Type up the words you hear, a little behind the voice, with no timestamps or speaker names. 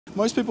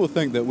Most people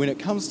think that when it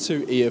comes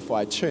to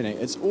EFI tuning,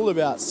 it's all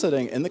about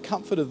sitting in the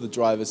comfort of the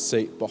driver's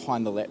seat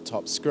behind the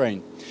laptop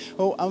screen.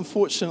 Well,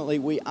 unfortunately,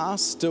 we are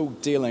still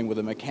dealing with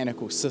a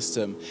mechanical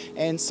system,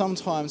 and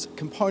sometimes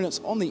components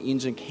on the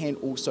engine can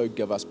also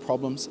give us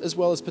problems, as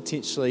well as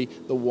potentially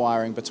the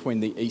wiring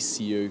between the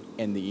ECU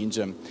and the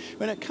engine.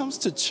 When it comes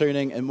to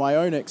tuning, in my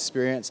own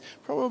experience,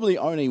 probably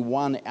only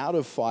 1 out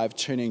of 5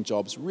 tuning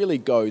jobs really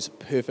goes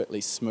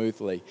perfectly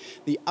smoothly.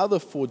 The other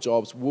 4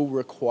 jobs will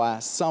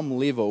require some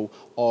level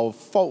of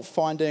fault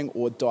finding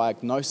or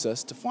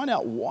diagnosis to find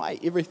out why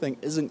everything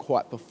isn't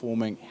quite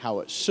performing how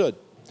it should.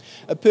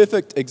 A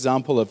perfect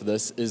example of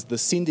this is the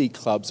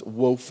thesendyclub's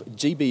Wolf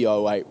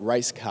GB08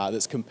 race car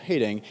that's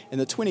competing in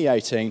the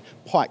 2018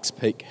 Pikes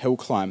Peak hill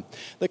climb.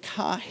 The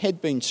car had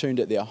been tuned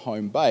at their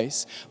home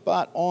base,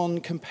 but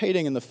on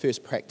competing in the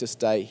first practice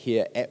day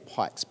here at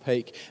Pikes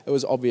Peak, it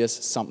was obvious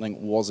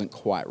something wasn't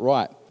quite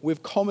right.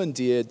 We've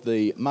commandeered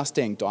the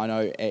Mustang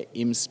dyno at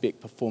M-Spec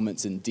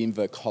Performance in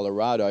Denver,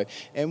 Colorado,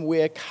 and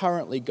we're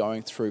currently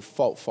going through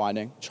fault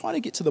finding, trying to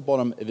get to the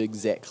bottom of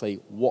exactly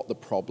what the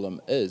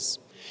problem is.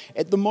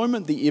 At the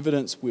moment, the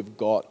evidence we've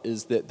got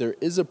is that there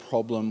is a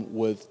problem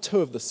with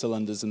 2 of the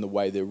cylinders in the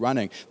way they're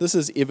running. This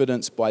is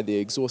evidenced by the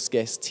exhaust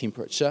gas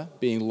temperature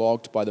being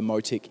logged by the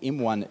Motec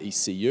M1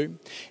 ECU,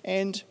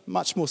 and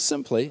much more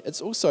simply,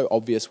 it's also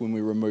obvious when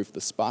we remove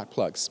the spark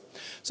plugs.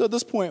 So at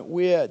this point,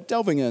 we're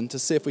delving in to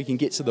see if we can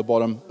get to the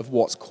bottom of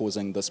what's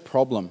causing this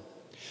problem.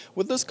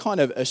 With this kind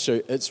of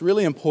issue, it's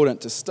really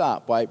important to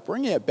start by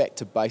bringing it back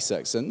to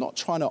basics and not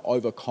trying to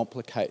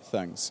overcomplicate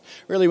things.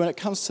 Really, when it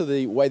comes to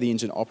the way the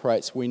engine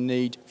operates, we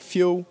need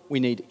fuel, we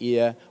need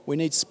air, we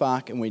need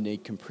spark, and we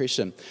need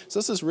compression. So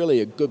this is really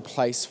a good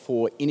place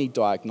for any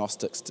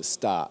diagnostics to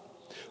start.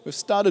 We've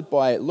started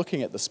by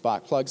looking at the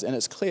spark plugs, and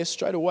it's clear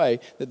straight away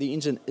that the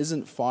engine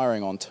isn't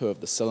firing on 2 of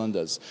the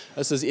cylinders.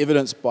 This is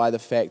evidenced by the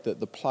fact that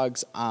the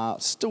plugs are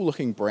still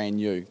looking brand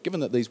new,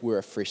 given that these were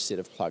a fresh set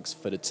of plugs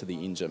fitted to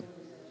the engine.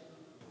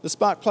 The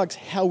spark plugs,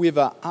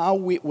 however, are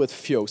wet with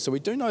fuel, so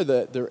we do know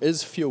that there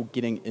is fuel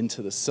getting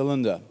into the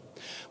cylinder.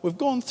 We've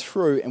gone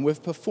through and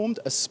we've performed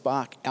a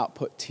spark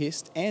output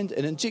test and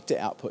an injector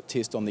output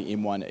test on the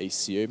M1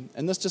 ECU,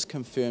 and this just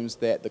confirms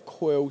that the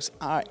coils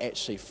are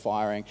actually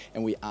firing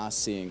and we are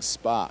seeing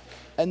spark.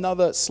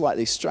 Another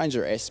slightly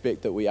stranger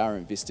aspect that we are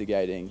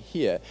investigating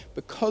here,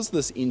 because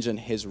this engine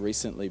has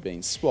recently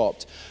been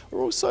swapped,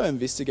 we're also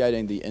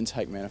investigating the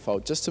intake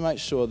manifold just to make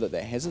sure that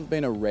there hasn't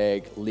been a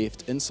rag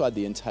left inside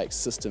the intake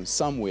system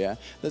somewhere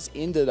that's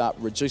ended up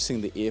reducing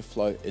the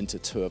airflow into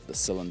 2 of the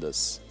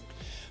cylinders.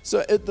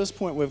 So at this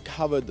point, we've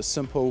covered the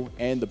simple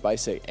and the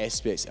basic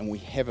aspects, and we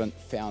haven't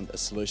found a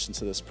solution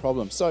to this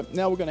problem. So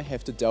now we're going to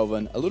have to delve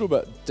in a little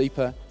bit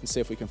deeper and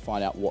see if we can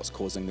find out what's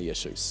causing the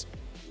issues.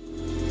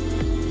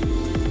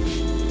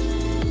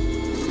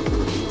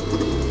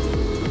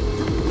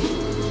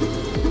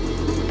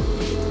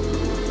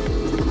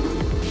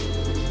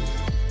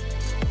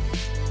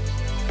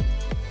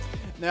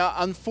 Now,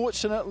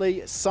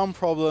 unfortunately, some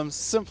problems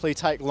simply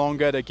take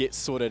longer to get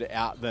sorted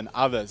out than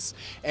others.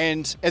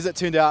 And as it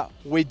turned out,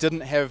 we didn't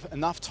have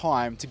enough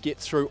time to get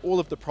through all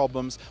of the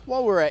problems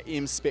while we were at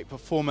M-Spec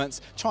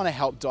Performance trying to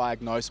help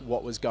diagnose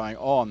what was going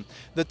on.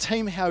 The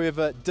team,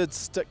 however, did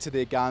stick to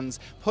their guns,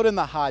 put in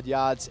the hard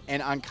yards,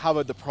 and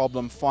uncovered the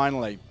problem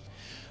finally.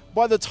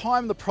 By the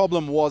time the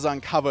problem was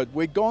uncovered,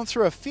 we'd gone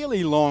through a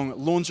fairly long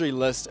laundry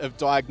list of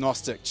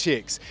diagnostic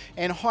checks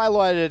and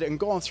highlighted and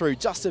gone through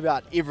just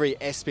about every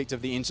aspect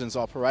of the engine's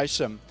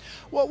operation.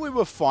 What we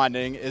were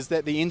finding is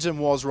that the engine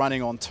was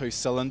running on 2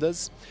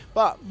 cylinders,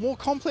 but more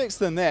complex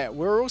than that,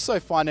 we were also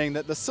finding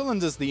that the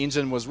cylinders the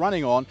engine was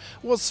running on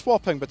was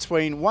swapping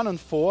between 1 and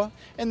 4,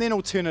 and then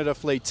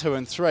alternatively 2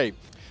 and 3.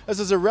 This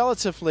is a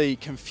relatively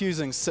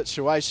confusing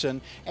situation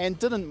and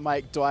didn't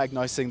make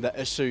diagnosing the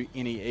issue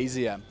any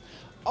easier.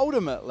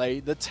 Ultimately,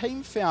 the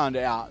team found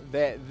out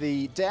that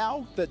the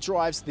dowel that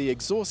drives the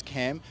exhaust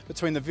cam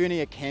between the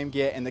vernier cam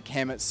gear and the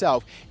cam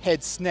itself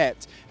had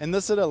snapped, and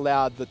this had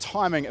allowed the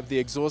timing of the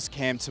exhaust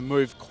cam to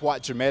move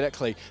quite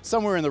dramatically,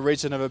 somewhere in the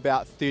region of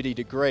about 30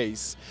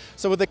 degrees.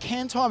 So with the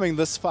cam timing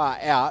this far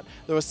out,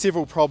 there were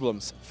several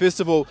problems. First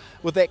of all,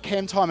 with that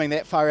cam timing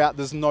that far out,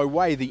 there's no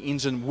way the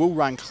engine will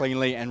run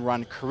cleanly and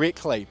run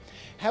correctly.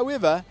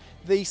 However,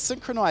 the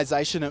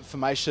synchronization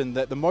information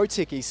that the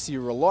Motec ECU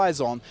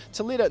relies on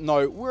to let it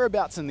know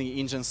whereabouts in the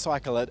engine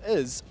cycle it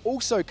is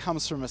also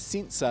comes from a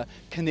sensor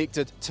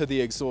connected to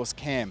the exhaust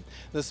cam.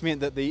 This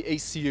meant that the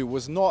ECU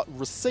was not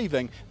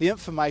receiving the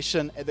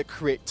information at the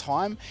correct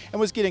time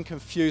and was getting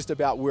confused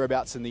about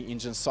whereabouts in the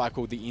engine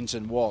cycle the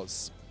engine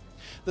was.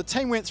 The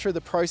team went through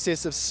the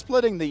process of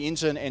splitting the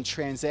engine and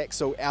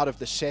transaxle out of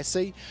the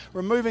chassis,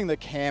 removing the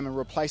cam and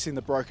replacing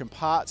the broken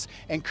parts,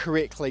 and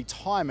correctly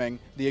timing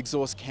the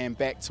exhaust cam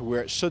back to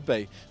where it should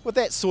be. With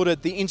that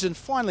sorted, the engine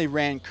finally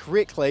ran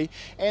correctly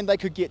and they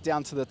could get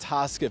down to the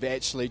task of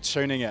actually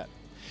tuning it.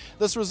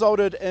 This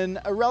resulted in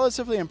a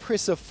relatively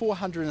impressive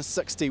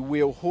 460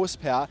 wheel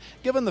horsepower,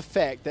 given the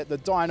fact that the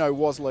dyno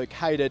was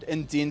located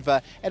in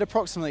Denver at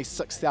approximately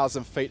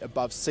 6,000 feet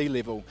above sea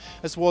level.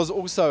 This was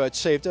also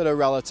achieved at a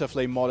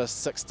relatively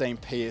modest 16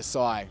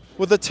 psi.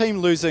 With the team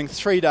losing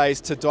 3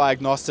 days to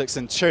diagnostics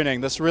and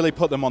tuning, this really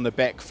put them on the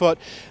back foot.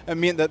 It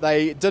meant that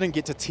they didn't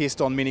get to test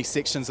on many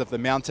sections of the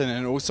mountain,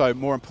 and also,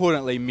 more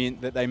importantly,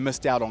 meant that they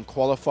missed out on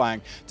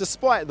qualifying.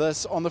 Despite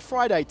this, on the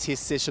Friday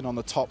test session on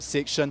the top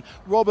section,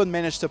 Robin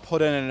managed to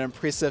put in an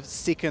impressive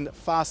second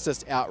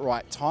fastest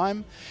outright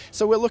time.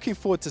 So we're looking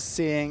forward to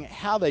seeing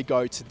how they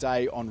go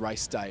today on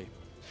race day.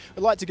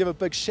 I'd like to give a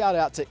big shout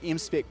out to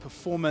M-Spec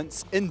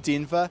Performance in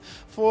Denver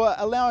for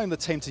allowing the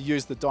team to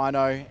use the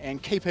dyno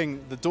and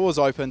keeping the doors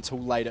open till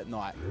late at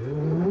night.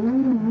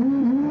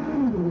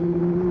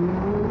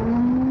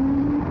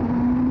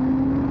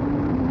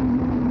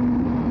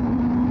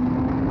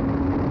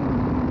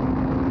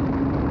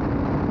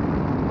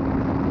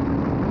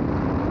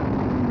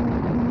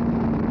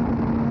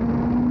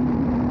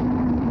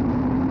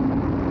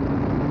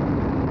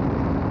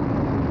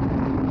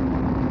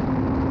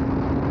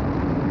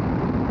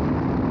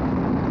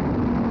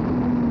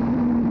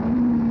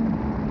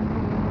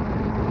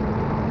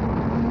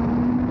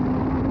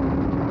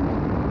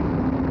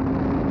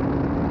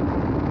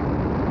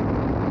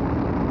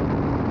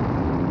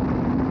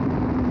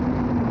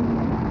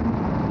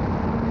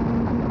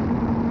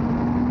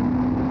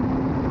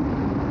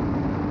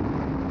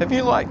 If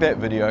you like that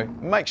video,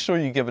 make sure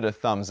you give it a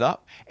thumbs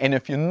up, and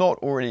if you're not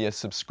already a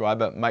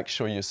subscriber, make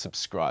sure you're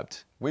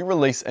subscribed. We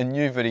release a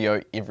new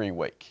video every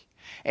week.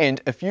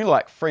 And if you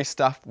like free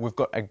stuff, we've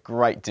got a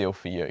great deal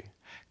for you.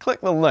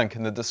 Click the link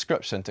in the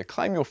description to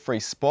claim your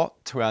free spot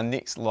to our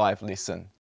next live lesson.